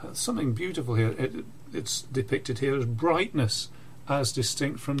 Something beautiful here. It's depicted here as brightness, as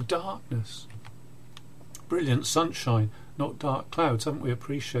distinct from darkness. Brilliant sunshine, not dark clouds. Haven't we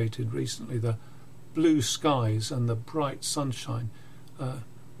appreciated recently the blue skies and the bright sunshine?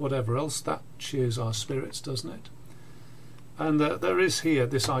 Whatever else, that cheers our spirits, doesn't it? And there is here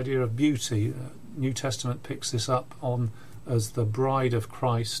this idea of beauty. New Testament picks this up on as the bride of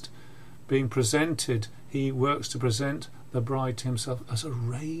Christ being presented. He works to present the bride to himself as a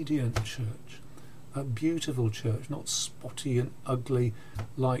radiant church, a beautiful church, not spotty and ugly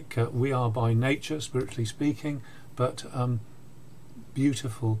like we are by nature, spiritually speaking, but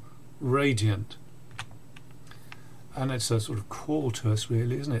beautiful, radiant. And it's a sort of call to us,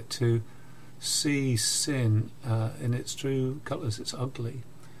 really, isn't it, to see sin in its true colours. It's ugly.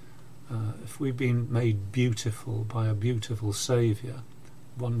 If we've been made beautiful by a beautiful Saviour,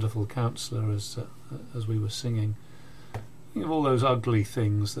 wonderful Counsellor, as we were singing, think of all those ugly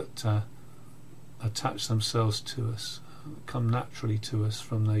things that attach themselves to us, come naturally to us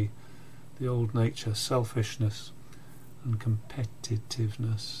from the old nature, selfishness and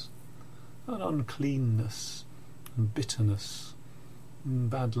competitiveness and uncleanness and bitterness and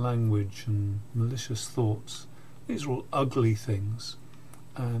bad language and malicious thoughts. These are all ugly things,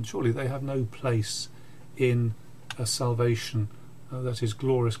 and surely they have no place in a salvation that is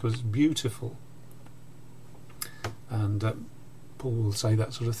glorious, because it's beautiful. And Paul will say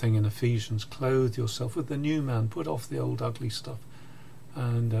that sort of thing in Ephesians: clothe yourself with the new man, put off the old ugly stuff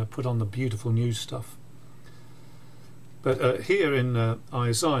and put on the beautiful new stuff. But here in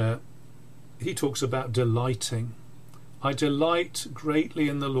Isaiah, he talks about delighting. I delight greatly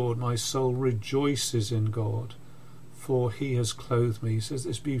in the Lord, my soul rejoices in God, for he has clothed me. He says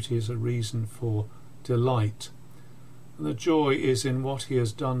this beauty is a reason for delight. And the joy is in what he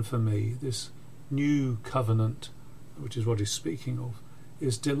has done for me. This new covenant, which is what he's speaking of,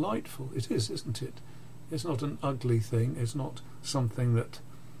 is delightful. It is, isn't it? It's not an ugly thing. It's not something that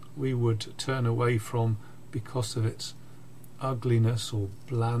we would turn away from because of its ugliness or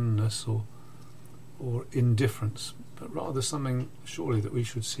blandness or indifference, but rather something surely that we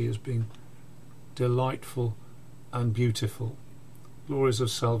should see as being delightful and beautiful. Glories of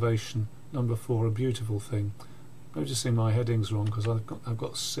salvation, number 4, a beautiful thing. Noticing my headings wrong because I've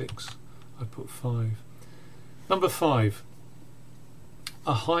got 6. I put 5. Number 5,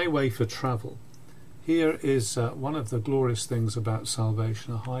 a highway for travel. Here is one of the glorious things about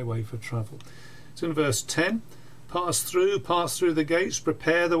salvation, a highway for travel. It's in verse 10. Pass through the gates,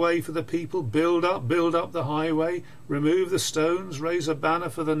 prepare the way for the people, build up the highway, remove the stones, raise a banner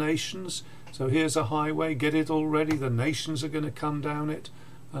for the nations. So here's a highway, get it all ready, the nations are going to come down it.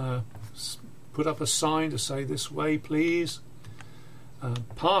 Put up a sign to say, this way please.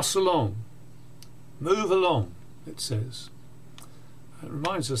 Pass along, move along, it says. It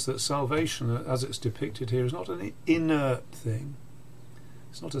reminds us that salvation, as it's depicted here, is not an inert thing.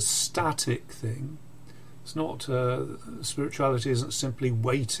 It's not a static thing. It's not, spirituality isn't simply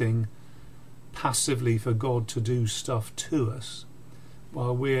waiting passively for God to do stuff to us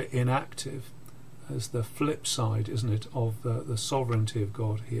while we're inactive. As the flip side, isn't it, of the sovereignty of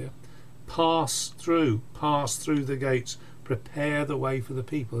God here. Pass through the gates, prepare the way for the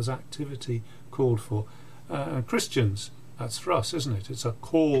people. There's activity called for. And Christians, that's for us, isn't it? It's a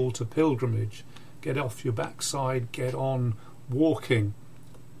call to pilgrimage. Get off your backside, get on walking.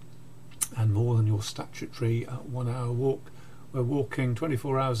 And more than your statutory 1 hour walk. We're walking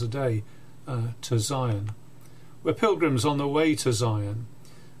 24 hours a day to Zion. We're pilgrims on the way to Zion,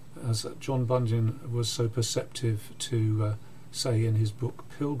 as John Bunyan was so perceptive to say in his book,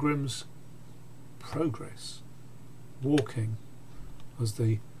 Pilgrim's Progress. Walking, as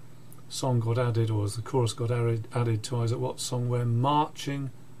the song got added, or as the chorus got added to Isaac Watts' song, we're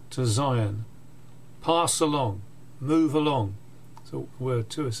marching to Zion. Pass along, move along. It's a word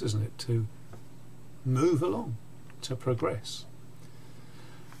to us, isn't it? To move along, to progress.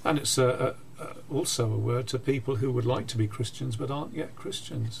 And it's also a word to people who would like to be Christians but aren't yet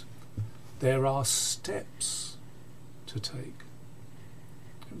Christians. There are steps to take.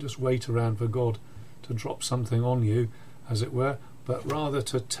 Don't just wait around for God to drop something on you, as it were, but rather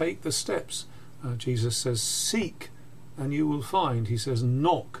to take the steps. Jesus says, seek and you will find. He says,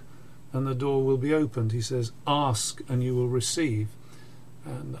 knock and the door will be opened. He says, ask and you will receive.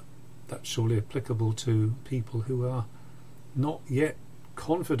 And that's surely applicable to people who are not yet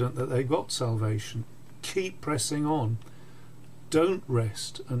confident that they've got salvation. Keep pressing on. Don't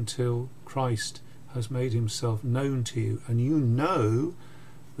rest until Christ has made himself known to you and you know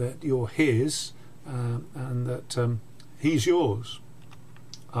that you're his and that he's yours.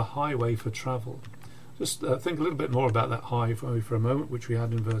 A highway for travel. Just think a little bit more about that highway for a moment, which we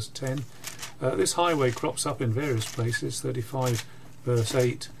had in verse 10. This highway crops up in various places. 35 verse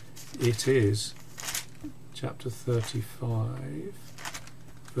 8 it is. Chapter 35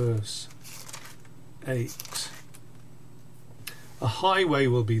 verse 8. A highway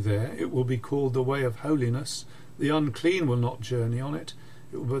will be there. It will be called the way of holiness. The unclean will not journey on it.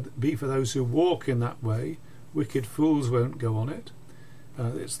 It will be for those who walk in that way. Wicked fools won't go on it.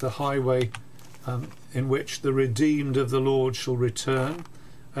 It's the highway in which the redeemed of the Lord shall return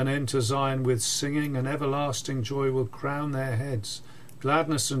and enter Zion with singing, and everlasting joy will crown their heads.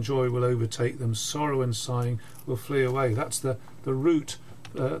 Gladness and joy will overtake them. Sorrow and sighing will flee away. That's the route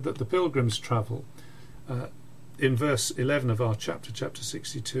that the pilgrims travel. In verse 11 of our chapter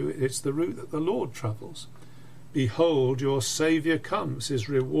 62, it's the route that the Lord travels. Behold, your Saviour comes. His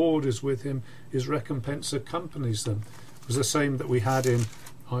reward is with him. His recompense accompanies them. It was the same that we had in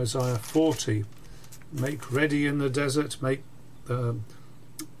Isaiah 40. Make ready in the desert.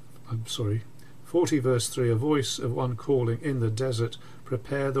 40 verse 3, a voice of one calling in the desert,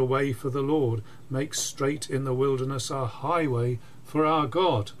 prepare the way for the Lord, make straight in the wilderness a highway for our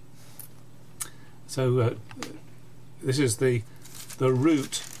God. So this is the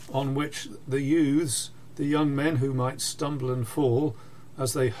route on which the youths, the young men who might stumble and fall,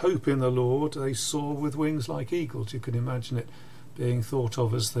 as they hope in the Lord, they soar with wings like eagles. You can imagine it being thought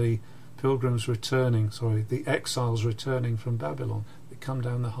of as the pilgrims the exiles returning from Babylon. They come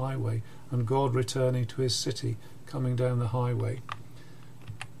down the highway, and God returning to his city, coming down the highway.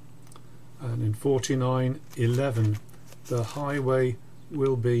 And in 49:11, the highway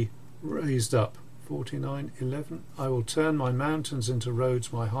will be raised up. 49:11, I will turn my mountains into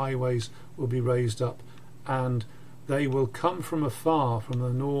roads, my highways will be raised up, and they will come from afar, from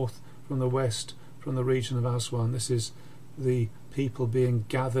the north, from the west, from the region of Aswan. This is the people being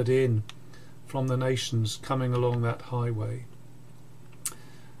gathered in from the nations coming along that highway.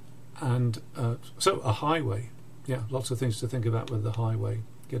 And so a highway, yeah, lots of things to think about with the highway.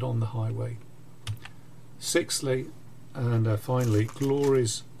 Get on the highway. Sixthly, and finally,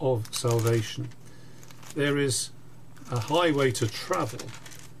 glories of salvation. There is a highway to travel,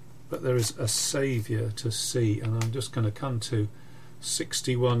 but there is a Saviour to see. And I'm just going to come to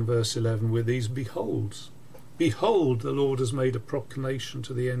 61 verse 11 with these beholds. Behold, the Lord has made a proclamation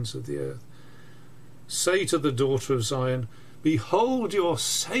to the ends of the earth. Say to the daughter of Zion, behold, your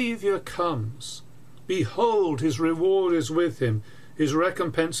Saviour comes. Behold, his reward is with him. His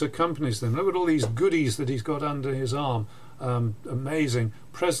recompense accompanies them. Look at all these goodies that he's got under his arm. Amazing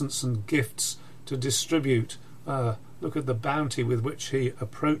presents and gifts to distribute. Look at the bounty with which he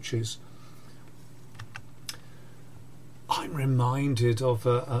approaches. I'm reminded of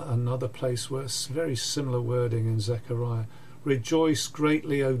another place where it's very similar wording in Zechariah. Rejoice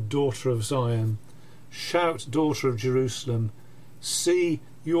greatly, O daughter of Zion. Shout, daughter of Jerusalem. See,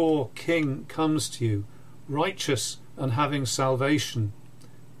 your king comes to you, righteous and having salvation,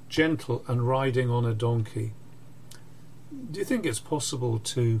 gentle and riding on a donkey. Do you think it's possible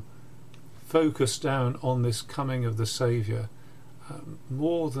to focus down on this coming of the Saviour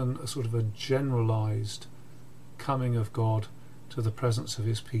more than a sort of a generalised coming of God to the presence of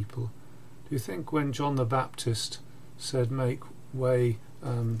his people? Do you think when John the Baptist said make way,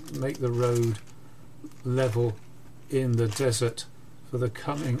 make the road level in the desert for the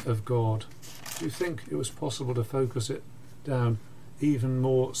coming of God, do you think it was possible to focus it down even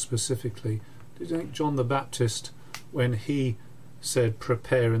more specifically? Do you think John the Baptist, when he said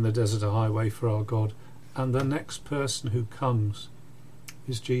prepare in the desert a highway for our God, and the next person who comes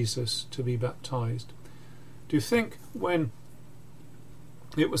is Jesus to be baptized, do you think when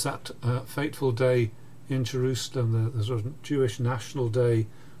it was that fateful day in Jerusalem, the sort of Jewish national day,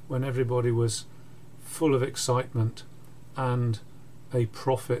 when everybody was full of excitement and a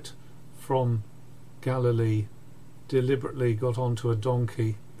prophet from Galilee deliberately got onto a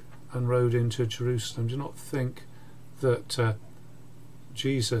donkey and rode into Jerusalem, do you not think that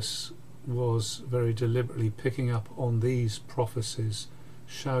Jesus was very deliberately picking up on these prophecies?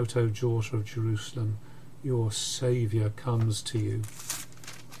 Shout, O daughter of Jerusalem, your Saviour comes to you.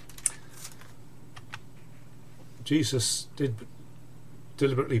 Jesus did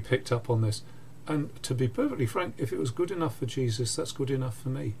deliberately picked up on this, and to be perfectly frank, if it was good enough for Jesus, that's good enough for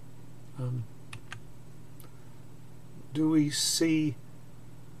me. Do we see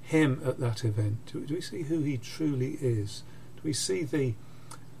him at that event? Do we see who he truly is? Do we see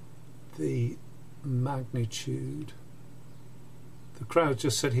the magnitude? The crowd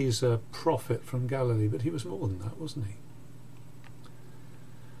just said he's a prophet from Galilee, but he was more than that, wasn't he?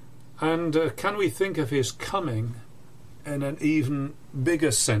 And can we think of his coming in an even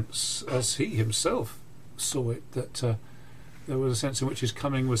bigger sense, as he himself saw it, that there was a sense in which his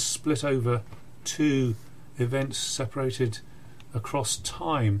coming was split over two events separated across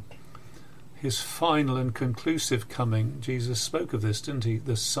time. His final and conclusive coming, Jesus spoke of this, didn't he?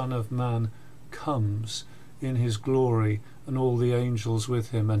 The Son of Man comes in his glory and all the angels with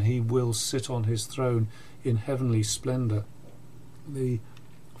him, and he will sit on his throne in heavenly splendour. The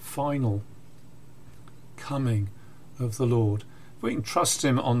final coming of the Lord. If we can trust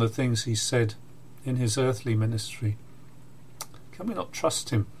him on the things he said in his earthly ministry, can we not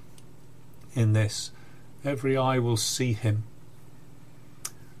trust him in this? Every eye will see him.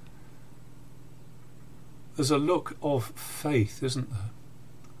 There's a look of faith, isn't there?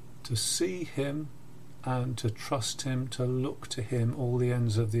 To see him and to trust him, to look to him all the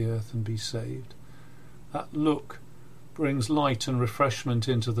ends of the earth and be saved. That look brings light and refreshment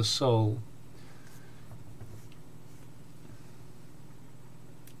into the soul.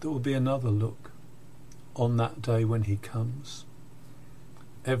 There will be another look on that day when he comes.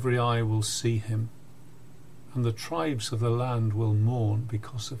 every eye will see him, and the tribes of the land will mourn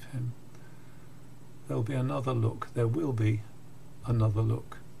because of him. There'll be another look, there will be another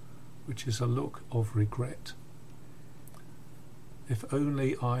look, which is a look of regret. If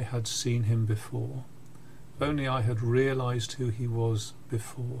only I had seen him before, if only I had realised who he was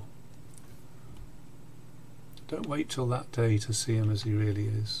before. Don't wait till that day to see him as he really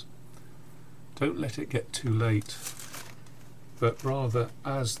is. Don't let it get too late, but rather,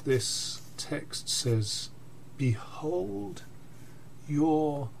 as this text says, behold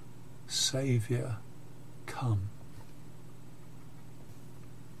your Saviour come.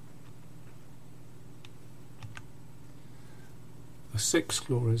 The 6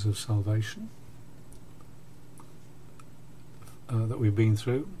 glories of salvation that we've been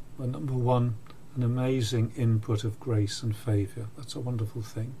through are: number 1, an amazing input of grace and favour. That's a wonderful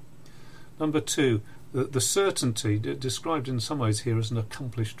thing. Number 2, the certainty described in some ways here as an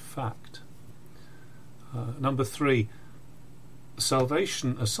accomplished fact. Number 3,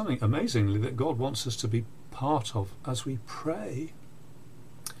 salvation as something amazingly that God wants us to be part of as we pray.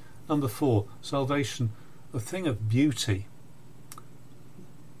 Number 4, salvation, a thing of beauty.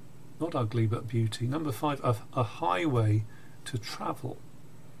 Not ugly, but beauty. Number 5, a highway to travel.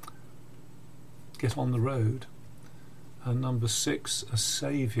 Get on the road. And number 6, a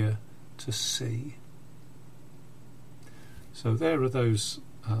saviour to see. So there are those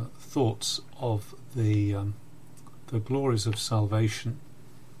thoughts of the glories of salvation.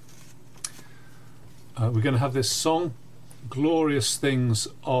 We're going to have this song, Glorious Things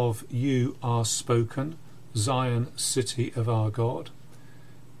of You Are Spoken, Zion, City of Our God.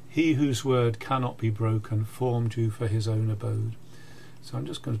 He whose word cannot be broken formed you for his own abode. So I'm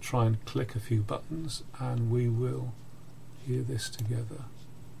just going to try and click a few buttons and we will hear this together.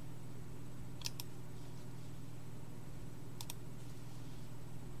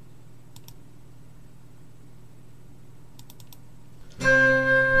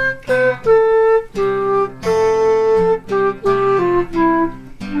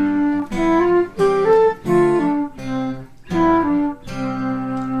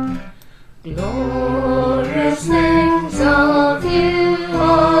 Glorious things of you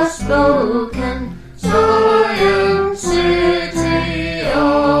are spoken, Zion, city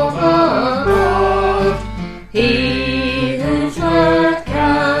of our God. He whose word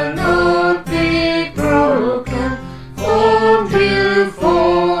cannot be broken, formed you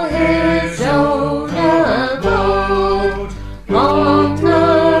for his own abode. On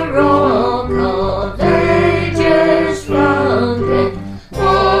the rock of ages founded,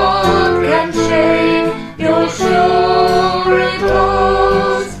 what can shake your sure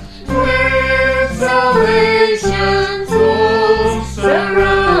repose? Where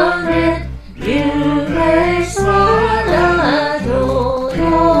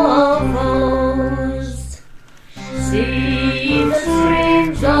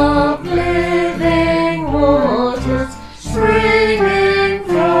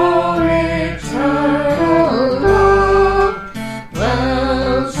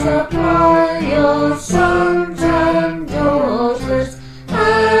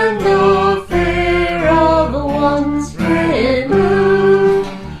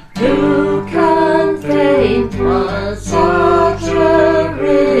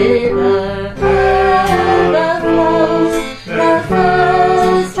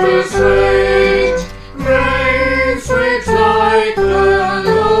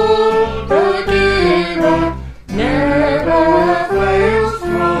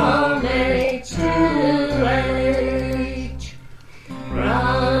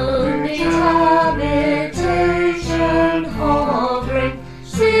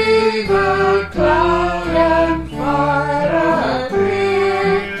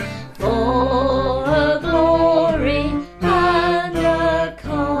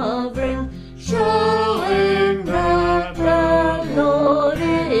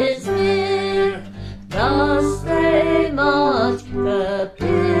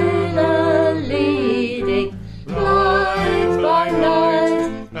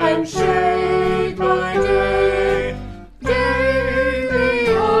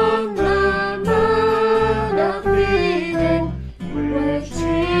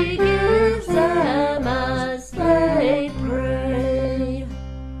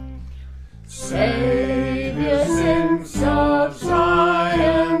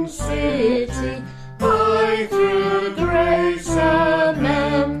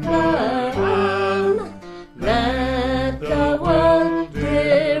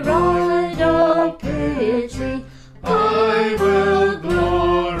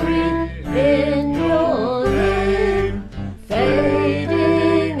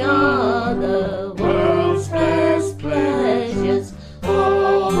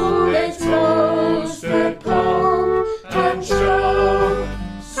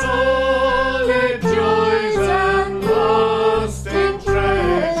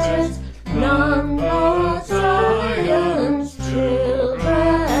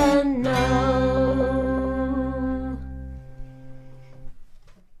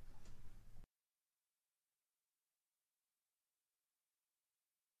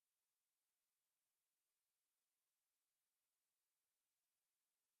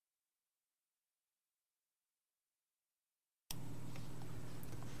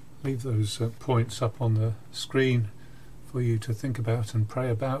leave those points up on the screen for you to think about and pray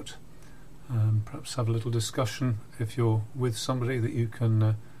about. Perhaps have a little discussion if you're with somebody that you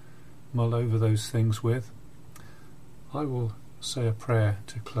can mull over those things with. I will say a prayer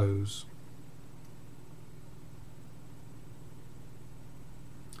to close.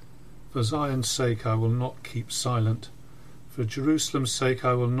 For Zion's sake I will not keep silent. For Jerusalem's sake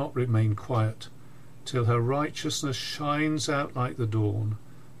I will not remain quiet, till her righteousness shines out like the dawn,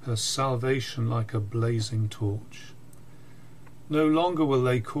 her salvation like a blazing torch. No longer will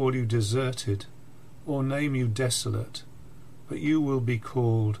they call you deserted, or name you desolate, but you will be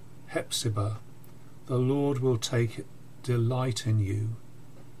called Hephzibah. The Lord will take delight in you,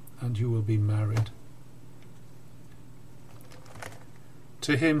 and you will be married.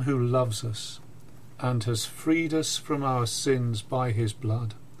 To him who loves us, and has freed us from our sins by his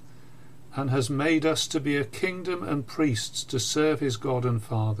blood, and has made us to be a kingdom and priests to serve his God and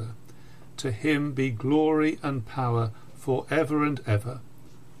Father, to him be glory and power for ever and ever.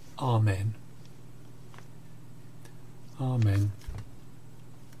 Amen. Amen.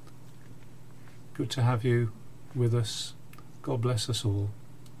 Good to have you with us. God bless us all.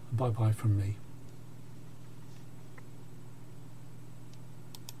 Bye-bye from me.